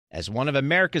As one of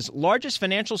America's largest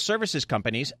financial services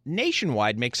companies,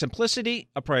 Nationwide makes simplicity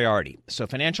a priority so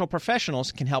financial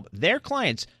professionals can help their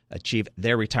clients achieve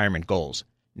their retirement goals.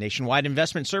 Nationwide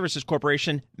Investment Services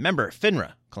Corporation, member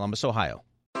FINRA, Columbus, Ohio.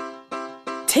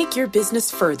 Take your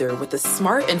business further with the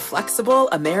smart and flexible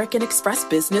American Express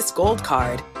Business Gold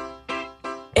Card.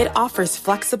 It offers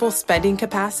flexible spending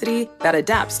capacity that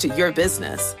adapts to your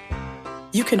business.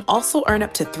 You can also earn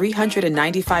up to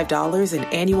 $395 in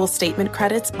annual statement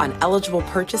credits on eligible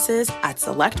purchases at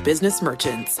select business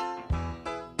merchants.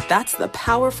 That's the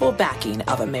powerful backing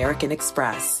of American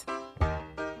Express.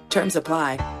 Terms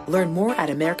apply. Learn more at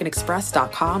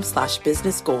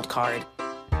americanexpress.com/business gold card.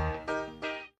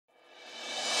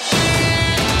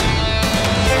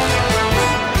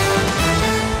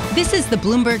 This is the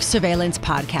Bloomberg Surveillance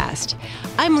Podcast.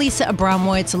 I'm Lisa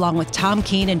Abramowitz, along with Tom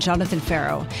Keene and Jonathan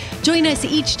Farrow. Join us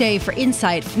each day for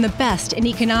insight from the best in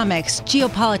economics,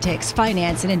 geopolitics,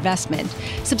 finance, and investment.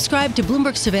 Subscribe to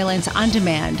Bloomberg Surveillance on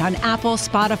demand on Apple,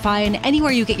 Spotify, and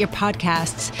anywhere you get your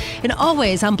podcasts, and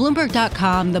always on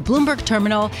Bloomberg.com, the Bloomberg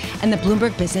Terminal, and the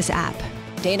Bloomberg Business app.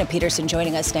 Dana Peterson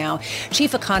joining us now,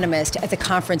 chief economist at the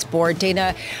Conference Board.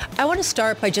 Dana, I want to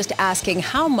start by just asking,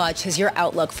 how much has your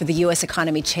outlook for the U.S.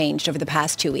 economy changed over the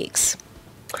past 2 weeks?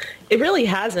 It really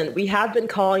hasn't. We have been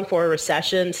calling for a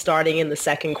recession starting in the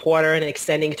second quarter and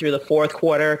extending through the fourth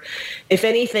quarter. If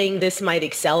anything, this might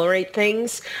accelerate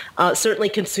things. Certainly,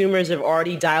 consumers have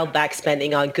already dialed back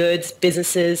spending on goods.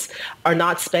 Businesses are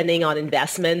not spending on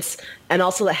investments. And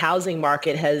also the housing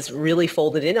market has really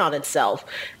folded in on itself.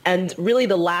 And really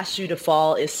the last shoe to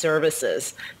fall is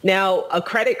services. Now, a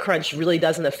credit crunch really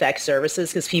doesn't affect services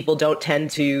because people don't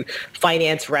tend to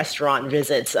finance restaurant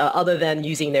visits other than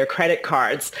using their credit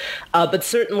cards. But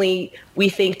certainly we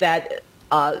think that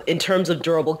in terms of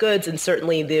durable goods and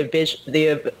certainly the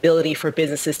ability for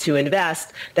businesses to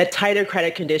invest, that tighter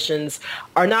credit conditions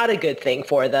are not a good thing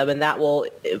for them, and that will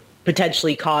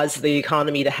potentially cause the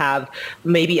economy to have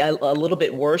maybe a little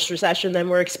bit worse recession than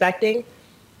we're expecting.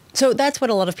 So that's what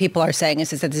a lot of people are saying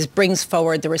is that this brings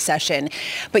forward the recession.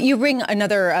 But you bring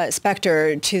another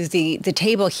specter to the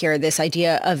table here, this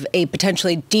idea of a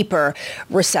potentially deeper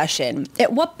recession.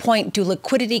 At what point do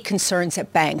liquidity concerns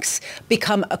at banks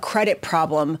become a credit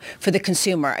problem for the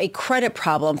consumer, a credit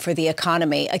problem for the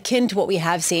economy, akin to what we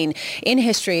have seen in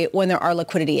history when there are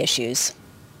liquidity issues?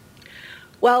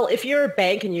 Well, if you're a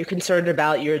bank and you're concerned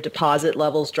about your deposit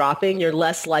levels dropping, you're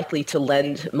less likely to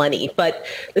lend money. But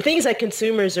the thing is that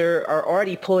consumers are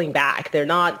already pulling back. They're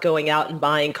not going out and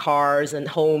buying cars and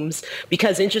homes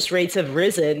because interest rates have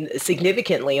risen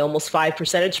significantly, almost 5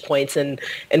 percentage points in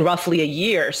roughly a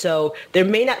year. So there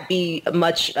may not be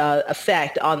much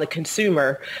effect on the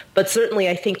consumer, but certainly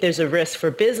I think there's a risk for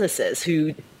businesses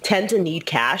who tend to need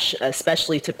cash,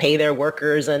 especially to pay their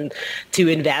workers and to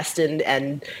invest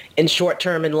in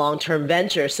short-term and long-term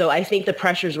ventures. So I think the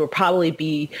pressures will probably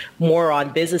be more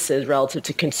on businesses relative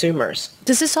to consumers.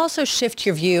 Does this also shift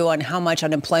your view on how much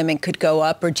unemployment could go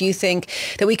up, or do you think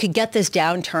that we could get this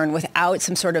downturn without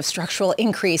some sort of structural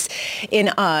increase in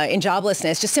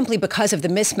joblessness, just simply because of the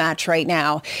mismatch right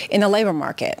now in the labor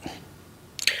market?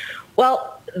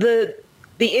 Well,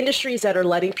 the industries that are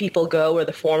letting people go are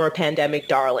the former pandemic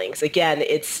darlings. Again,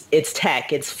 it's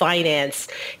tech, it's finance,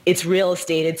 it's real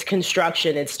estate, it's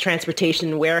construction, it's transportation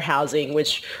and warehousing,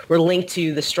 which were linked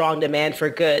to the strong demand for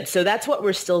goods. So that's what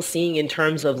we're still seeing in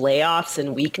terms of layoffs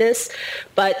and weakness.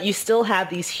 But you still have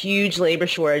these huge labor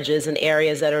shortages in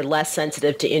areas that are less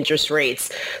sensitive to interest rates,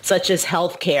 such as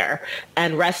healthcare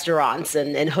and restaurants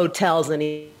and hotels.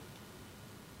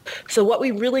 So what we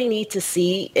really need to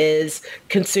see is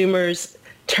consumers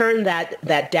turn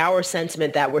that dour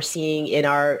sentiment that we're seeing in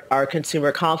our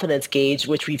consumer confidence gauge,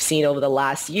 which we've seen over the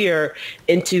last year,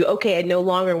 into, okay, I no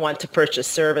longer want to purchase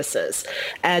services.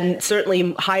 And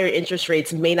certainly higher interest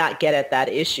rates may not get at that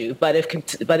issue. But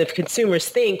if consumers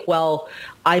think, well,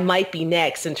 I might be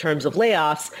next in terms of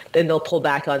layoffs, then they'll pull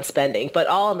back on spending. But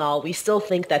all in all, we still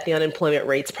think that the unemployment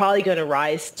rate's probably going to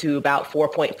rise to about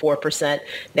 4.4%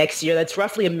 next year. That's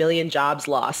roughly 1 million jobs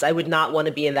lost. I would not want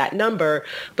to be in that number,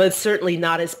 but it's certainly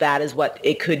not as bad as what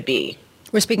it could be.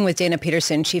 We're speaking with Dana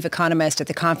Peterson, chief economist at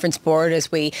the Conference Board, as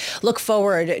we look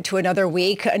forward to another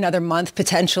week, another month,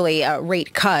 potentially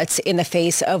rate cuts in the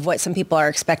face of what some people are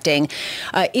expecting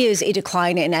is a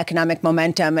decline in economic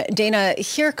momentum. Dana,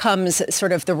 here comes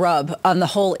sort of the rub on the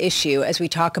whole issue as we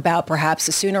talk about perhaps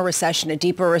a sooner recession, a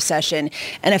deeper recession,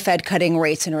 and a Fed cutting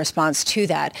rates in response to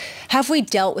that. Have we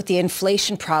dealt with the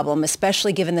inflation problem,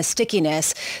 especially given the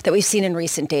stickiness that we've seen in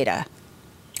recent data?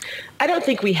 I don't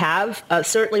think we have.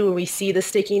 Certainly when we see the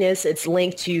stickiness, it's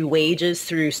linked to wages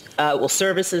through,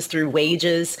 services through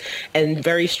wages and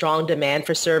very strong demand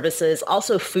for services.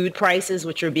 Also food prices,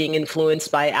 which are being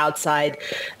influenced by outside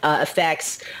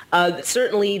effects.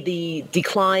 Certainly the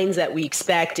declines that we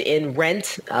expect in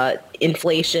rent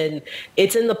inflation,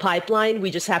 it's in the pipeline.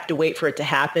 We just have to wait for it to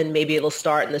happen. Maybe it'll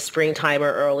start in the springtime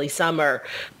or early summer.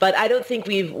 But I don't think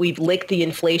we've licked the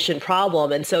inflation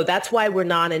problem. And so that's why we're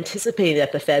not anticipating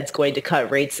that the Fed's going to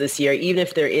cut rates this year, even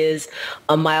if there is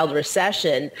a mild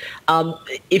recession.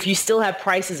 If you still have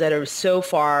prices that are so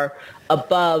far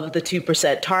above the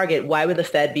 2% target, why would the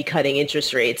Fed be cutting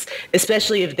interest rates,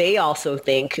 especially if they also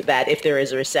think that if there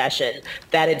is a recession,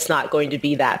 that it's not going to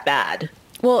be that bad?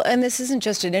 Well, and this isn't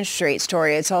just an interest rate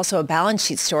story. It's also a balance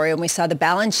sheet story. And we saw the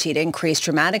balance sheet increase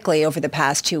dramatically over the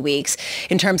past 2 weeks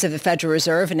in terms of the Federal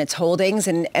Reserve and its holdings.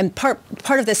 And part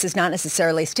of this is not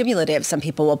necessarily stimulative, some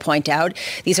people will point out.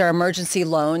 These are emergency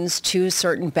loans to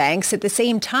certain banks. At the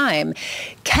same time,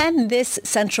 can this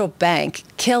central bank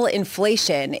kill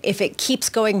inflation if it keeps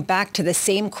going back to the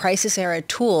same crisis-era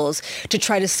tools to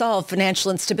try to solve financial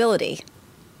instability?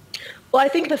 Well, I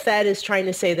think the Fed is trying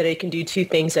to say that it can do two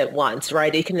things at once,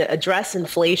 right? It can address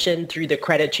inflation through the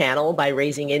credit channel by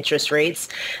raising interest rates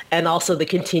and also the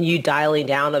continued dialing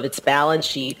down of its balance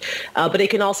sheet. But it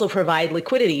can also provide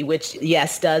liquidity, which,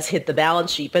 yes, does hit the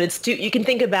balance sheet. But you can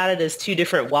think about it as two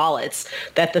different wallets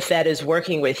that the Fed is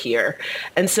working with here.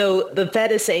 And so the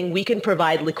Fed is saying we can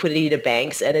provide liquidity to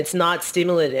banks, and it's not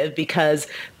stimulative because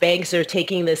banks are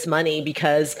taking this money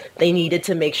because they need it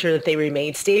to make sure that they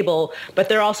remain stable, but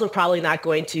they're also probably not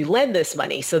going to lend this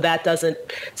money. So that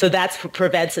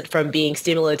prevents it from being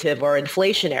stimulative or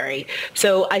inflationary.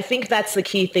 So I think that's the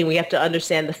key thing. We have to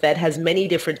understand the Fed has many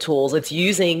different tools. It's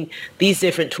using these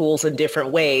different tools in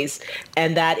different ways,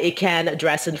 and that it can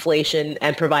address inflation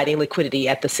and providing liquidity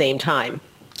at the same time.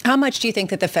 How much do you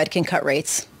think that the Fed can cut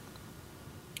rates?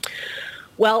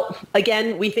 Well,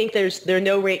 again, we think there are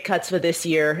no rate cuts for this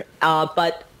year,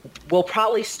 but we'll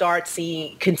probably start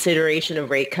seeing consideration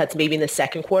of rate cuts maybe in the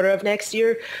second quarter of next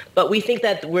year. But we think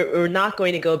that we're not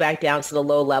going to go back down to the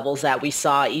low levels that we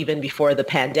saw even before the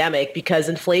pandemic, because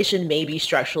inflation may be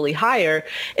structurally higher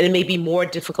and it may be more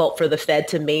difficult for the Fed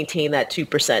to maintain that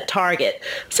 2% target.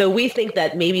 So we think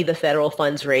that maybe the federal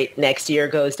funds rate next year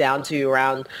goes down to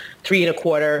around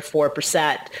 3.25%,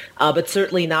 4%, but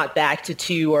certainly not back to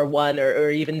 2 or 1 or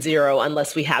even 0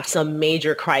 unless we have some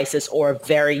major crisis or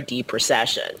very deep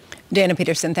recession. Dana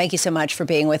Peterson, thank you so much for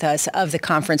being with us of the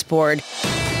Conference Board.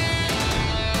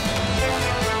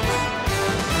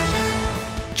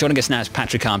 Joining us now is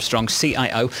Patrick Armstrong,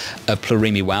 CIO of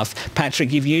Plurimi Wealth.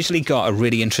 Patrick, you've usually got a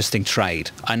really interesting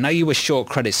trade. I know you were short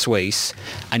Credit Suisse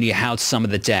and you held some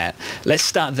of the debt. Let's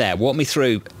start there. Walk me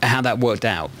through how that worked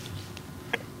out.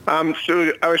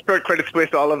 So I was short Credit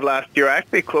Suisse all of last year. I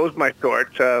actually closed my short,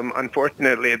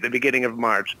 unfortunately, at the beginning of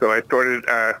March. So I covered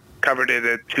it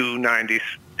at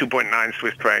 2.9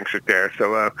 Swiss francs a share.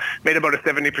 So made about a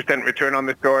 70% return on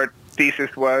the short.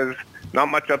 Thesis was not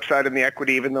much upside in the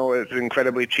equity, even though it's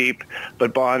incredibly cheap,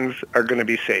 but bonds are going to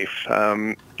be safe.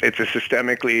 It's a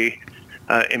systemically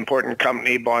important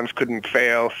company. Bonds couldn't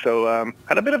fail. So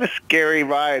had a bit of a scary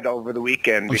ride over the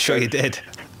weekend. I'm sure you did.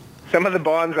 Some of the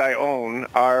bonds I own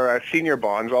are senior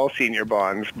bonds, all senior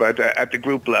bonds, but at the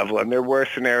group level. And there were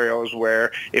scenarios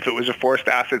where if it was a forced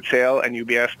asset sale and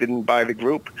UBS didn't buy the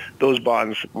group, those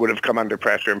bonds would have come under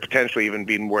pressure and potentially even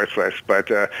been worthless. But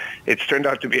it's turned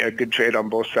out to be a good trade on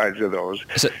both sides of those.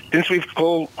 Since we've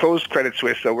closed Credit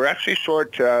Suisse, though, we're actually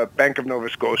short Bank of Nova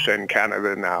Scotia in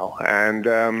Canada now.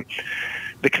 And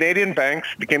the Canadian banks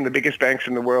became the biggest banks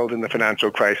in the world in the financial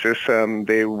crisis.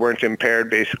 They weren't impaired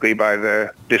basically by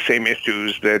the same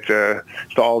issues that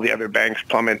saw all the other banks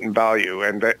plummet in value.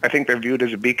 And I think they're viewed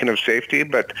as a beacon of safety,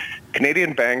 but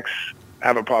Canadian banks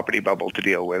have a property bubble to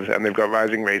deal with, and they've got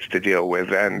rising rates to deal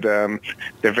with, and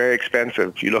they're very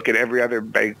expensive. You look at every other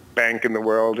bank in the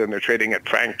world, and they're trading at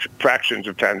fractions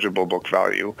of tangible book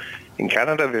value. In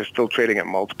Canada, they're still trading at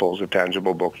multiples of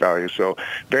tangible book value. So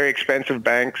very expensive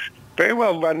banks, very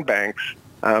well-run banks,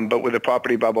 but with a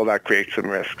property bubble that creates some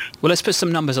risks. Well, let's put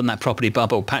some numbers on that property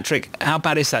bubble. Patrick, how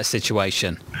bad is that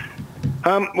situation?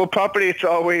 Well, property, it's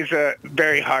always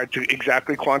very hard to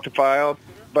exactly quantify,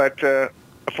 but a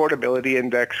affordability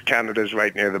index, Canada's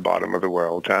right near the bottom of the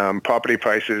world. Property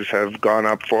prices have gone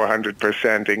up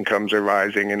 400%. Incomes are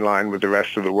rising in line with the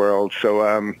rest of the world.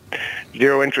 So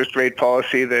zero interest rate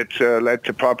policy that led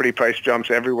to property price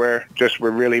jumps everywhere just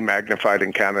were really magnified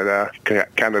in Canada.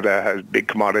 Canada has big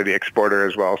commodity exporter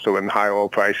as well. So in high oil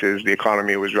prices, the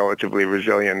economy was relatively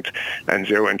resilient, and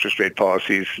zero interest rate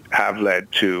policies have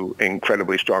led to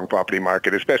incredibly strong property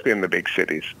market, especially in the big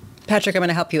cities. Patrick, I'm going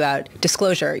to help you out.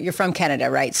 Disclosure, you're from Canada,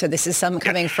 right? So this is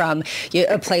coming from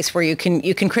a place where you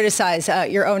can criticize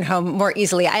your own home more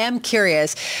easily. I am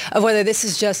curious of whether this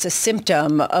is just a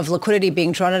symptom of liquidity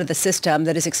being drawn out of the system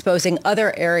that is exposing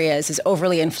other areas as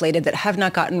overly inflated that have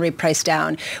not gotten repriced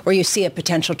down, where you see a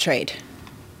potential trade.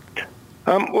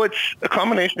 Well, it's a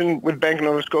combination with Bank of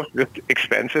Nova Scotia. It's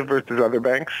expensive versus other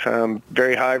banks.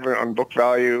 Very high on book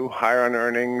value, higher on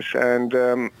earnings,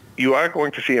 and you are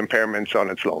going to see impairments on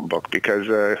its loan book because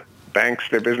banks,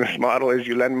 their business model is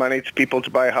you lend money to people to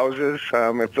buy houses.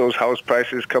 If those house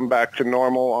prices come back to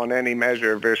normal on any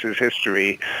measure versus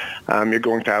history, you're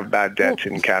going to have bad debt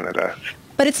in Canada.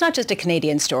 But it's not just a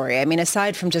Canadian story. I mean,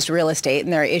 aside from just real estate,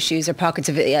 and there are issues or pockets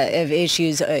of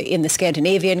issues in the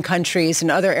Scandinavian countries and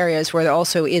other areas where there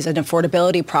also is an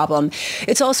affordability problem.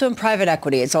 It's also in private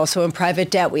equity. It's also in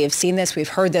private debt. We have seen this. We've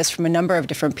heard this from a number of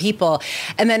different people.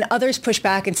 And then others push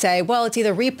back and say, well, it's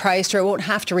either repriced or it won't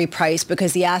have to reprice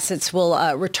because the assets will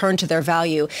return to their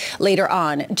value later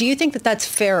on. Do you think that that's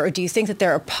fair, or do you think that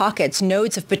there are pockets,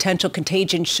 nodes of potential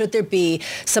contagion, should there be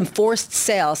some forced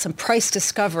sale, some price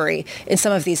discovery in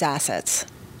some of these assets?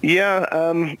 Yeah,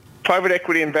 private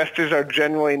equity investors are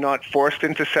generally not forced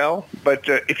into sell, but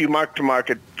if you mark to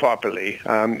market properly,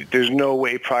 there's no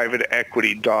way private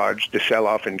equity dodged the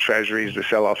sell-off in treasuries, the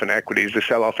sell-off in equities, the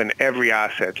sell-off in every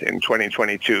asset in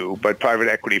 2022, but private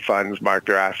equity funds mark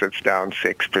their assets down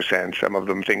 6%, some of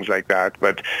them things like that,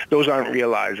 but those aren't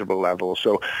realizable levels.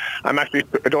 So I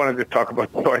don't want to just talk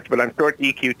about shorts, but I'm short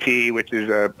EQT, which is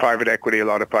a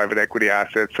lot of private equity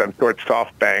assets. I'm short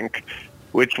SoftBank,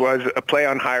 which was a play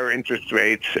on higher interest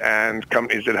rates and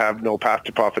companies that have no path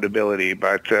to profitability.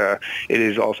 But it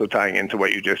is also tying into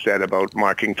what you just said about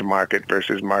marking to market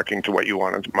versus marking to what you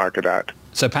want to market at.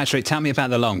 So, Patrick, tell me about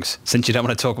the longs, since you don't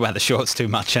want to talk about the shorts too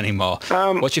much anymore.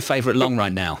 What's your favourite long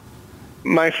right now?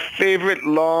 My favourite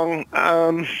long,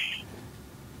 I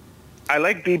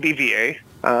like BBVA.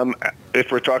 If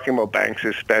we're talking about banks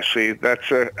especially,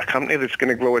 that's a company that's going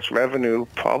to grow its revenue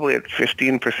probably at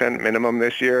 15% minimum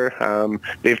this year.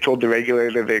 They've told the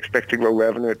regulator they expect to grow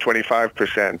revenue at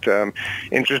 25%.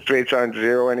 Interest rates aren't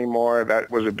zero anymore.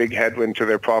 That was a big headwind to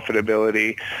their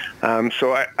profitability.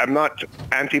 So I'm not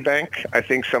anti-bank. I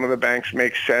think some of the banks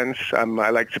make sense. I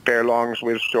like to pair longs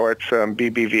with shorts.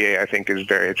 BBVA, I think, is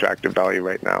very attractive value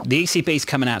right now. The ECB's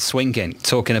coming out swinging,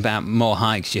 talking about more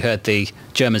hikes. You heard the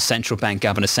German central bank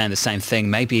governor saying the same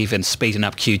thing, maybe even speeding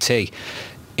up QT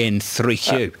in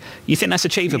 3Q. You think that's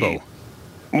achievable?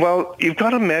 Well, you've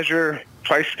got to measure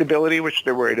price stability, which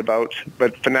they're worried about,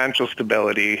 but financial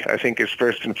stability, I think, is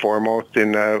first and foremost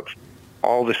in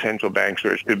all the central banks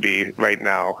where it should be right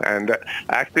now. And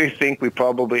I actually think we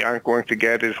probably aren't going to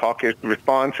get as hawkish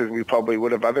response as we probably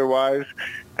would have otherwise.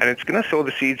 And it's going to sow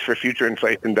the seeds for future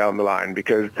inflation down the line,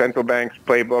 because central banks'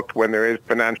 playbook, when there is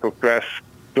financial stress,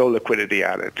 throw liquidity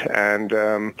at it.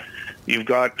 And you've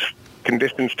got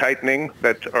conditions tightening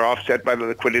that are offset by the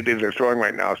liquidity they're throwing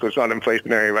right now. So it's not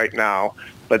inflationary right now,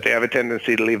 but they have a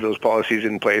tendency to leave those policies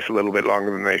in place a little bit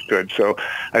longer than they should. So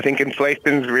I think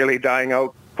inflation's really dying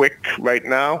out quick right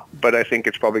now, but I think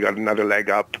it's probably got another leg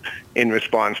up in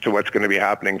response to what's going to be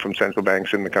happening from central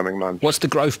banks in the coming months. What's the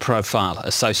growth profile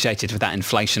associated with that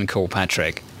inflation call,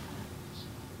 Patrick?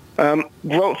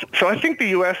 Growth. So I think the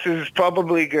U.S. is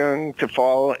probably going to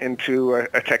fall into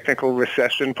a technical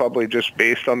recession, probably just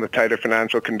based on the tighter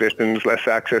financial conditions, less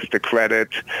access to credit.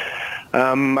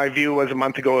 My view was a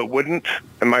month ago it wouldn't,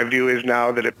 and my view is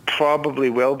now that it probably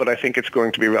will, but I think it's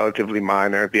going to be relatively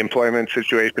minor. The employment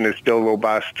situation is still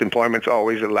robust. Employment's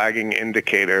always a lagging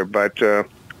indicator, but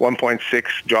 1.6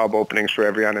 job openings for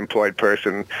every unemployed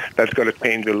person. That's going to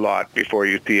change a lot before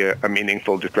you see a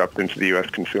meaningful disruption to the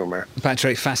U.S. consumer.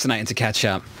 Patrick, fascinating to catch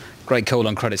up. Great call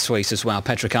on Credit Suisse as well.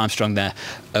 Patrick Armstrong there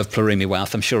of Plurimi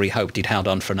Wealth. I'm sure he hoped he'd held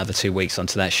on for another 2 weeks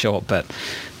onto that short, but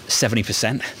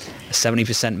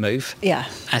 70% move? Yeah.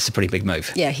 That's a pretty big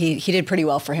move. Yeah, he did pretty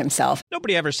well for himself.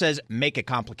 Nobody ever says make it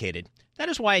complicated. That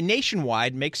is why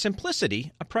Nationwide makes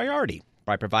simplicity a priority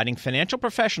by providing financial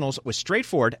professionals with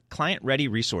straightforward, client-ready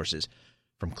resources.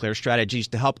 From clear strategies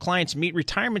to help clients meet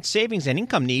retirement savings and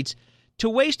income needs, to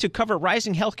ways to cover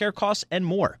rising healthcare costs and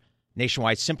more.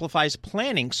 Nationwide simplifies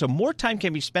planning so more time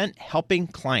can be spent helping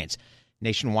clients.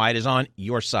 Nationwide is on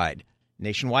your side.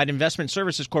 Nationwide Investment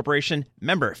Services Corporation,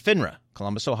 member FINRA,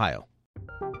 Columbus, Ohio.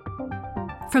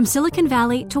 From Silicon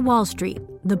Valley to Wall Street,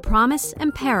 the promise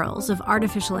and perils of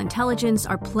artificial intelligence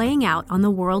are playing out on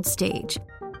the world stage.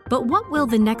 But what will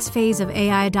the next phase of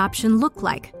AI adoption look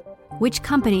like? Which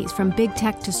companies, from big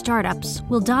tech to startups,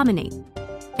 will dominate?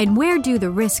 And where do the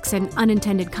risks and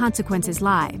unintended consequences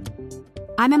lie?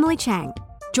 I'm Emily Chang.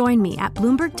 Join me at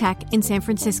Bloomberg Tech in San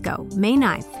Francisco, May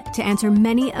 9th, to answer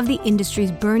many of the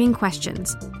industry's burning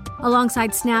questions,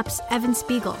 alongside Snap's Evan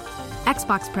Spiegel,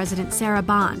 Xbox President Sarah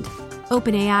Bond,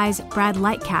 OpenAI's Brad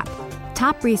Lightcap,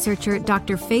 top researcher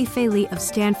Dr. Fei Li of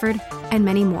Stanford, and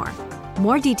many more.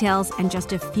 More details and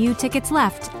just a few tickets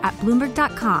left at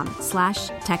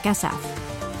Bloomberg.com/TechSF.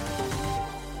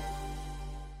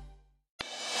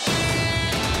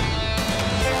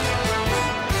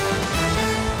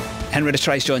 Henrietta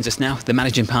Trace joins us now, the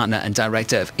Managing Partner and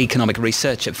Director of Economic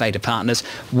Research at Vader Partners.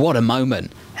 What a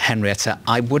moment, Henrietta.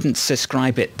 I wouldn't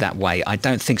describe it that way. I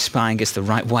don't think spying is the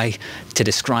right way to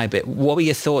describe it. What were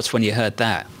your thoughts when you heard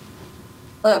that?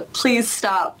 Look, please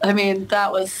stop. I mean,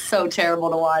 that was so terrible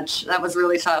to watch. That was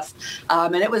really tough.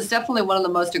 And it was definitely one of the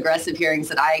most aggressive hearings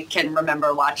that I can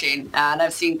remember watching. And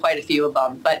I've seen quite a few of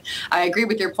them. But I agree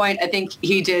with your point. I think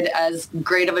he did as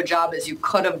great of a job as you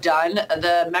could have done.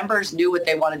 The members knew what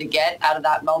they wanted to get out of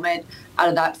that moment, out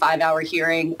of that 5-hour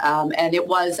hearing. And it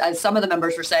was, as some of the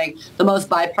members were saying, the most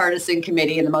bipartisan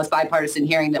committee and the most bipartisan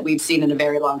hearing that we've seen in a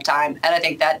very long time. And I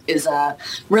think that is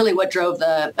really what drove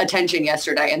the attention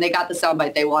yesterday. And they got the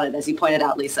soundbite they wanted, as you pointed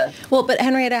out, Lisa. Well, but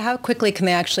Henrietta, how quickly can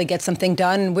they actually get something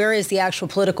done? Where is the actual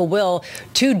political will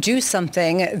to do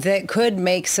something that could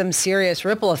make some serious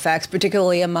ripple effects,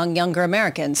 particularly among younger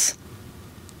Americans?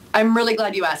 I'm really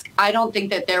glad you asked. I don't think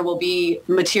that there will be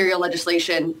material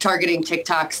legislation targeting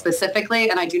TikTok specifically,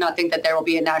 and I do not think that there will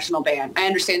be a national ban. I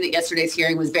understand that yesterday's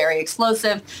hearing was very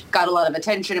explosive, got a lot of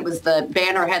attention. It was the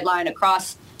banner headline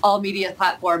across all media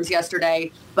platforms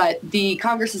yesterday, but the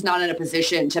Congress is not in a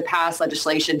position to pass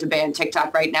legislation to ban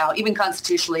TikTok right now, even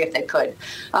constitutionally if they could.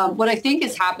 What I think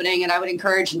is happening, and I would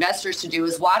encourage investors to do,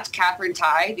 is watch Catherine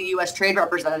Tai, the U.S. Trade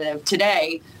Representative,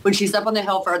 today when she's up on the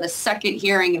Hill for the second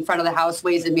hearing in front of the House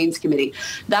Ways and Means Committee.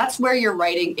 That's where you're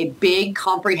writing a big,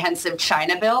 comprehensive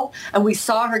China bill, and we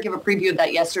saw her give a preview of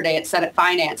that yesterday at Senate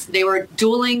Finance. They were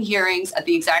dueling hearings at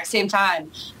the exact same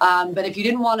time, but if you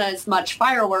didn't want as much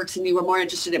fireworks and you were more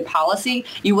interested in policy,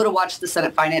 you would have watched the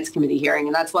Senate Finance Committee hearing,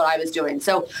 and that's what I was doing.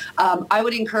 So I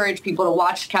would encourage people to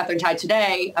watch Catherine Tai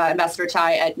today, Ambassador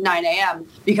Tai, at 9 a.m.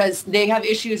 because they have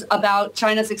issues about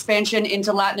China's expansion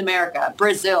into Latin America,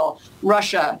 Brazil,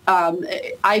 Russia,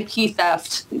 IP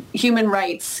theft, human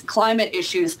rights, climate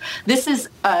issues. This is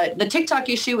the TikTok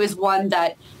issue is one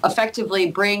that effectively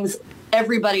brings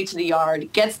everybody to the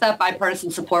yard, gets that bipartisan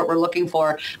support we're looking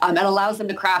for, and allows them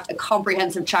to craft a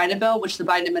comprehensive China bill, which the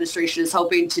Biden administration is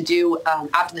hoping to do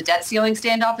after the debt ceiling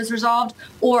standoff is resolved,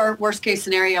 or worst case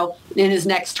scenario, in his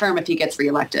next term if he gets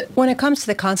reelected. When it comes to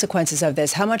the consequences of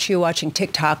this, how much are you watching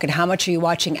TikTok and how much are you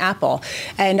watching Apple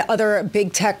and other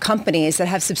big tech companies that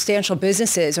have substantial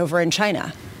businesses over in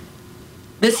China?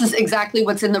 This is exactly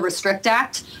what's in the Restrict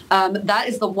Act. That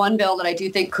is the one bill that I do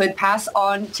think could pass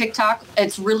on TikTok.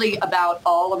 It's really about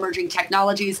all emerging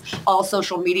technologies, all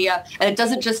social media. And it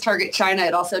doesn't just target China.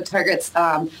 It also targets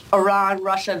Iran,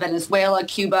 Russia, Venezuela,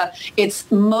 Cuba. It's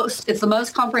the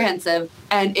most comprehensive,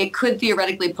 and it could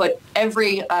theoretically put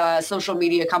every social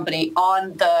media company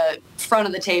on the front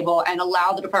of the table and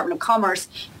allow the Department of Commerce,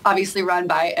 obviously run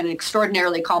by an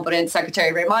extraordinarily competent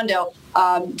Secretary Raimondo,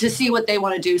 to see what they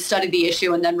want to do, study the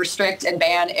issue, and then restrict and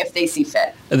ban if they see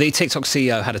fit. The TikTok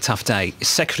CEO had a tough day.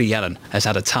 Secretary Yellen has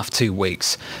had a tough 2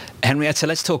 weeks. Henrietta,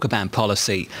 let's talk about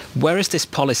policy. Where is this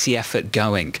policy effort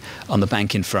going on the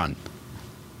banking front?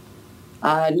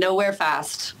 Nowhere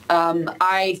fast.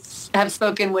 I have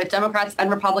spoken with Democrats and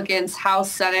Republicans,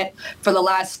 House, Senate, for the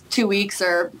last 2 weeks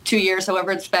or 2 years,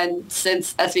 however it's been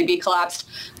since SVB collapsed.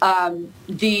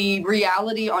 The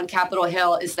reality on Capitol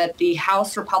Hill is that the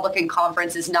House Republican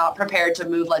Conference is not prepared to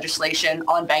move legislation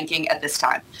on banking at this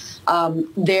time.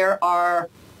 There are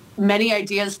many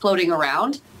ideas floating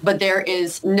around, but there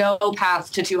is no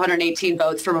path to 218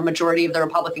 votes from a majority of the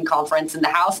Republican conference in the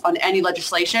House on any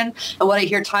legislation. And what I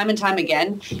hear time and time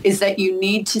again is that you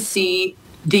need to see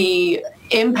the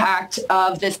impact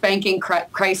of this banking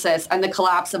crisis and the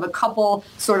collapse of a couple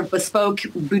sort of bespoke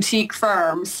boutique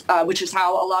firms, which is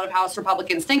how a lot of House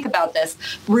Republicans think about this,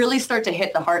 really start to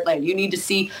hit the heartland. You need to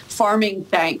see farming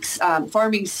banks,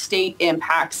 farming state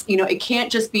impacts. It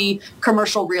can't just be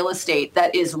commercial real estate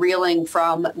that is reeling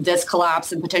from this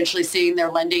collapse and potentially seeing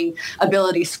their lending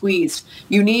ability squeezed.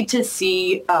 You need to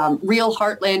see real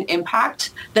heartland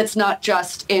impact that's not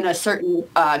just in a certain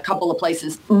couple of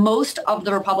places. Most of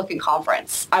the Republican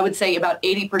conference, I would say about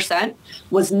 80%,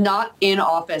 was not in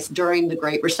office during the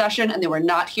Great Recession, and they were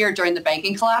not here during the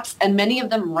banking collapse. And many of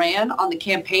them ran on the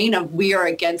campaign of, we are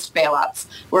against bailouts,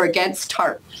 we're against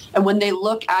TARP. And when they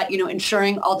look at,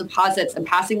 insuring all deposits and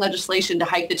passing legislation to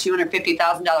hike the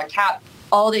 $250,000 cap,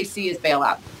 all they see is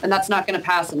bailout. And that's not going to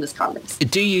pass in this Congress.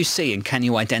 Do you see and can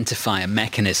you identify a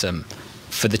mechanism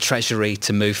for the Treasury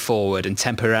to move forward and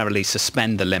temporarily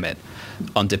suspend the limit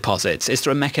on deposits? Is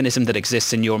there a mechanism that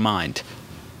exists in your mind?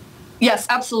 Yes,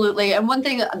 absolutely. And one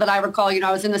thing that I recall,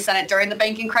 I was in the Senate during the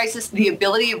banking crisis, the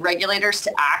ability of regulators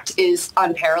to act is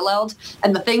unparalleled.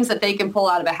 And the things that they can pull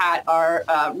out of a hat are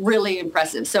really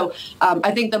impressive. So I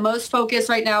think the most focus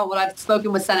right now, what I've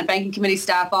spoken with Senate Banking Committee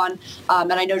staff on,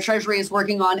 and I know Treasury is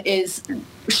working on, is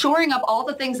shoring up all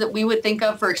the things that we would think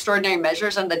of for extraordinary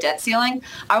measures on the debt ceiling.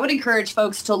 I would encourage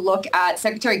folks to look at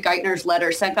Secretary Geithner's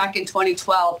letter sent back in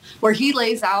 2012, where he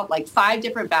lays out like 5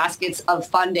 different baskets of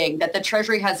funding that the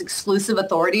Treasury has exclusive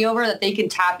authority over that they can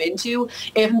tap into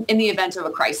in the event of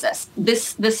a crisis.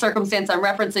 This circumstance I'm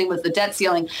referencing was the debt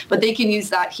ceiling, but they can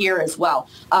use that here as well.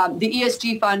 The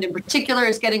ESG fund in particular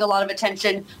is getting a lot of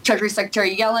attention. Treasury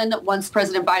Secretary Yellen, once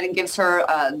President Biden gives her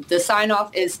the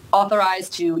sign-off, is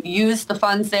authorized to use the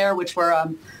funds there, which were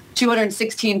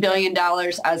 $216 billion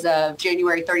as of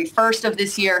January 31st of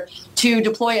this year, to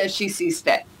deploy as she sees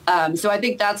fit. So I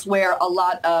think that's where a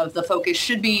lot of the focus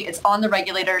should be. It's on the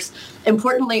regulators.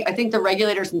 Importantly, I think the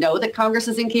regulators know that Congress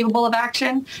is incapable of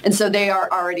action, and so they are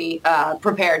already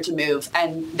prepared to move,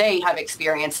 and they have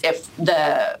experience if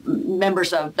the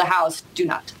members of the House do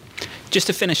not. Just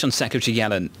to finish on Secretary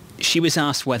Yellen, she was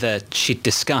asked whether she'd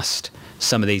discussed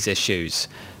some of these issues,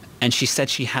 and she said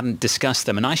she hadn't discussed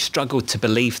them. And I struggled to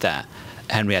believe that,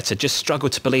 Henrietta, just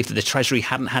struggled to believe that the Treasury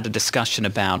hadn't had a discussion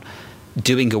about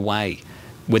doing away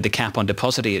with the cap on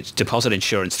deposit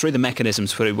insurance through the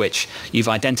mechanisms through which you've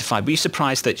identified. Were you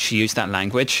surprised that she used that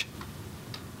language?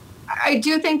 I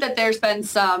do think that there's been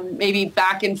some maybe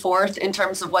back and forth in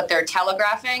terms of what they're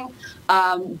telegraphing.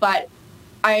 But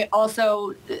I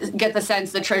also get the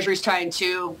sense the Treasury's trying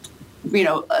to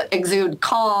exude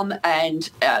calm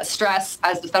and stress,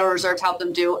 as the Federal Reserve helped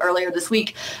them do earlier this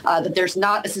week, that there's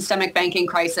not a systemic banking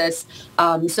crisis.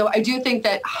 So I do think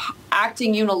that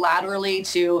acting unilaterally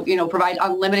to, provide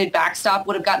unlimited backstop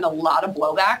would have gotten a lot of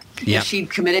blowback if she'd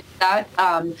committed to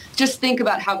that. Just think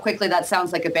about how quickly that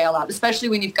sounds like a bailout, especially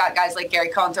when you've got guys like Gary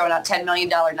Cohn throwing out $10 million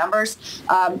numbers.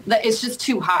 That it's just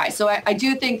too high. So I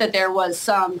do think that there was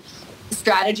some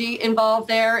strategy involved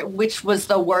there, which was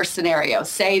the worst scenario.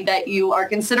 Say that you are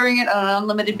considering it on an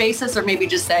unlimited basis, or maybe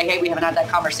just say, hey, we haven't had that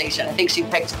conversation. I think she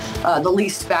picked the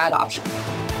least bad option.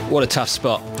 What a tough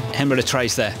spot. Henrietta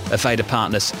Trace there of Vader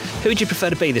Partners. Who would you prefer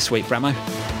to be this week, Bramo?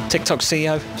 TikTok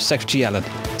CEO, Secretary Yellen?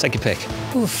 Take your pick.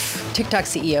 Oof, TikTok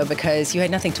CEO, because you had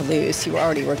nothing to lose. You were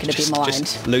already working to be maligned.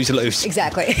 Just lose.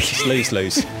 Exactly. Just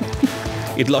lose.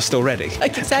 You'd lost already.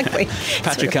 Exactly.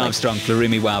 Patrick Armstrong,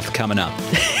 Plurimi Wealth coming up.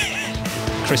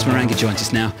 Chris Maranga joins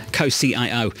us now,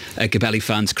 co-CIO at Gabelli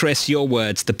Funds. Chris, your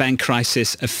words, the bank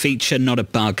crisis, a feature, not a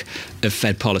bug of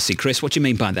Fed policy. Chris, what do you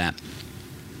mean by that?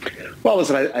 Well,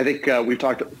 listen, I think we've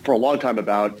talked for a long time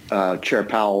about Chair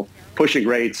Powell pushing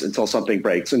rates until something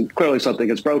breaks. And clearly something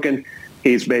is broken.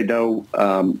 He's made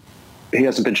he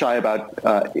hasn't been shy about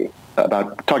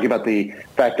talking about the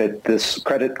fact that this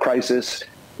credit crisis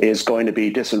is going to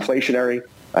be disinflationary.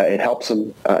 It helps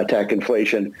him attack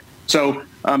inflation. So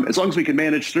as long as we can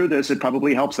manage through this, it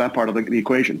probably helps that part of the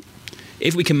equation.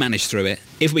 If we can manage through it,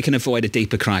 if we can avoid a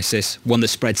deeper crisis, one that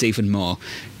spreads even more,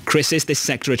 Chris, is this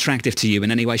sector attractive to you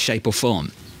in any way, shape or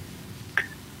form?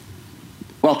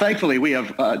 Well, thankfully, we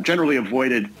have generally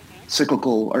avoided we've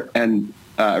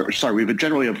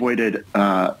generally avoided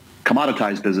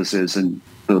commoditized businesses, and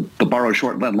the borrow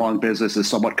short, lend long business is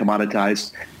somewhat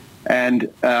commoditized. And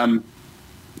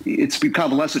it's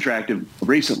become less attractive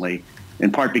recently,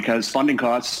 in part because funding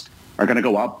costs are going to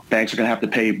go up. Banks are going to have to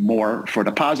pay more for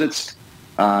deposits.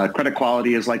 Credit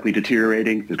quality is likely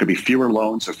deteriorating. There's going to be fewer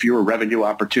loans, so fewer revenue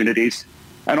opportunities,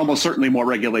 and almost certainly more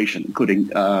regulation, including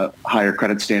higher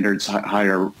credit standards,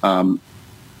 higher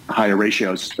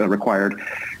ratios required.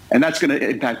 And that's going to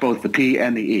impact both the P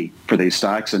and the E for these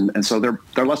stocks. And so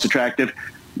they're less attractive.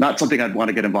 not something I'd want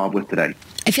to get involved with today.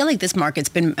 I feel like this market's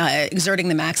been exerting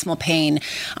the maximal pain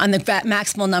on the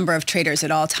maximal number of traders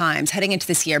at all times. Heading into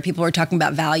this year, people were talking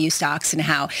about value stocks and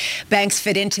how banks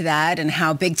fit into that and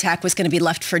how big tech was going to be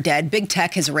left for dead. Big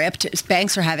tech has ripped.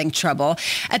 Banks are having trouble.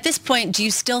 At this point, do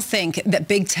you still think that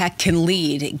big tech can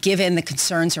lead, given the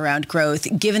concerns around growth,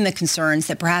 given the concerns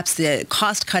that perhaps the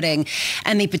cost cutting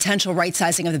and the potential right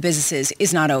sizing of the businesses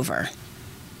is not over?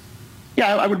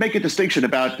 Yeah, I would make a distinction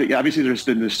about, obviously there's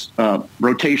been this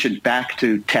rotation back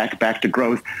to tech, back to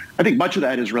growth. I think much of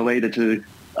that is related to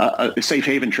a safe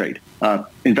haven trade.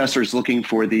 Investors looking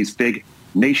for these big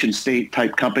nation state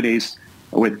type companies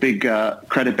with big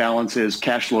credit balances,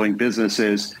 cash flowing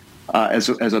businesses as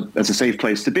a safe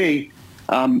place to be.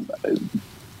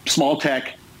 Small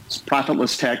tech,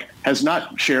 profitless tech has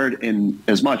not shared in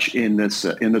as much in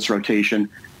this rotation,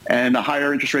 and a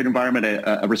higher interest rate environment,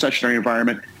 a recessionary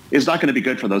environment, is not going to be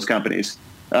good for those companies.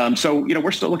 So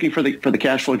we're still looking for the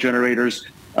cash flow generators,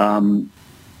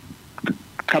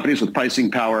 companies with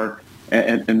pricing power,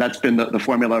 and that's been the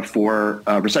formula for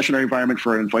a recessionary environment,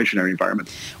 for an inflationary environment.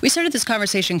 We started this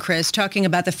conversation, Chris, talking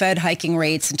about the Fed hiking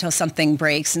rates until something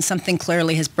breaks, and something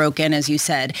clearly has broken, as you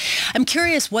said. I'm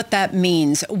curious what that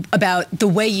means about the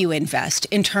way you invest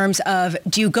in terms of,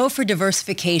 do you go for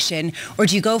diversification or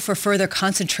do you go for further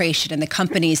concentration in the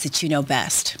companies that you know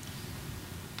best?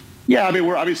 Yeah, I mean,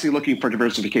 we're obviously looking for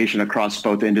diversification across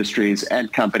both industries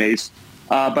and companies.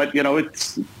 But,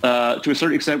 it's to a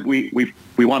certain extent, we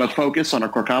want to focus on our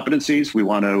core competencies. We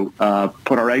want to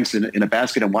put our eggs in a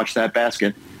basket and watch that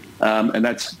basket. And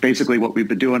that's basically what we've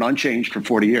been doing unchanged for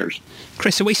 40 years.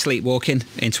 Chris, are we sleepwalking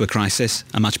into a crisis,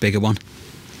 a much bigger one?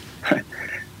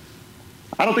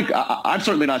 I'm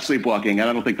certainly not sleepwalking, and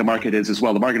I don't think the market is as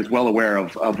well. The market is well aware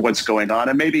of what's going on,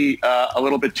 and maybe a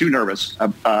little bit too nervous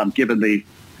given the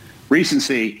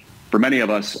recency for many of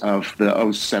us of the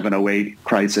 07-08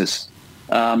 crisis.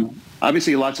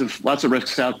 Obviously, lots of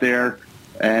risks out there,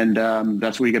 and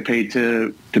that's what we get paid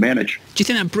to manage. Do you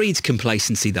think that breeds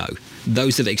complacency, though?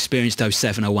 Those that have experienced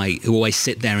 07-08 who always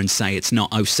sit there and say it's not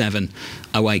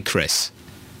 07-08, Chris?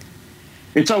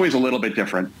 It's always a little bit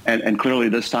different, and clearly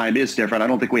this time is different. I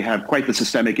don't think we have quite the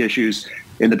systemic issues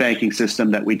in the banking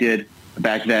system that we did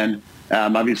back then.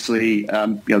 Obviously,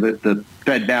 the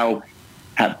Fed now,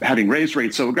 having raised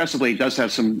rates so aggressively, does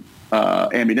have some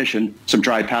ammunition, some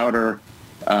dry powder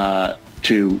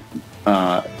to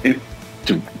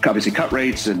obviously cut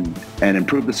rates and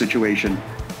improve the situation.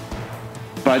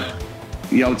 But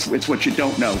it's what you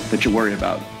don't know that you worry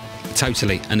about.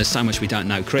 Totally, and there's so much we don't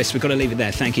know. Chris, we've got to leave it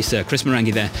there. Thank you, sir. Chris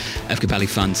Marangi there of Gabelli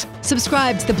Funds.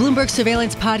 Subscribe to the Bloomberg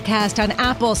Surveillance Podcast on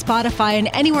Apple, Spotify, and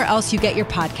anywhere else you get your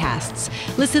podcasts.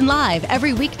 Listen live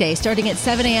every weekday starting at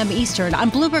 7 a.m. Eastern on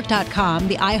Bloomberg.com,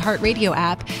 the iHeartRadio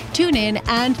app, TuneIn,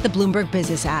 and the Bloomberg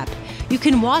Business app. You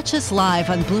can watch us live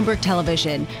on Bloomberg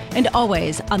Television and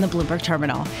always on the Bloomberg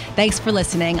Terminal. Thanks for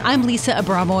listening. I'm Lisa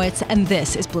Abramowitz, and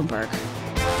this is Bloomberg.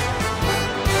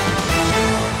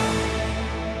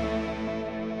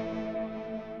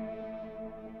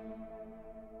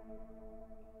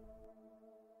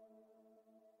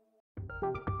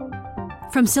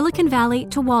 From Silicon Valley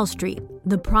to Wall Street,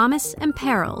 the promise and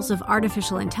perils of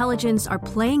artificial intelligence are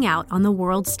playing out on the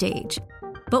world stage.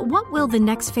 But what will the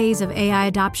next phase of AI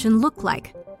adoption look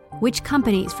like? Which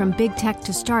companies, from big tech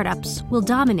to startups, will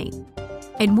dominate?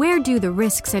 And where do the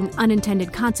risks and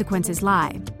unintended consequences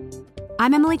lie?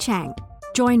 I'm Emily Chang.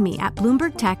 Join me at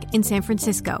Bloomberg Tech in San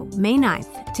Francisco, May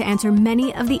 9th, to answer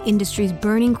many of the industry's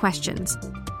burning questions,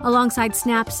 alongside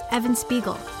Snap's Evan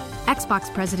Spiegel,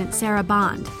 Xbox President Sarah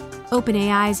Bond,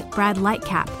 OpenAI's Brad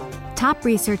Lightcap, top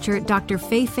researcher Dr.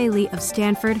 Fei-Fei Li of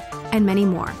Stanford, and many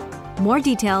more. More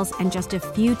details and just a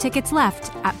few tickets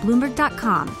left at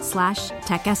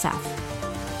Bloomberg.com/TechSF.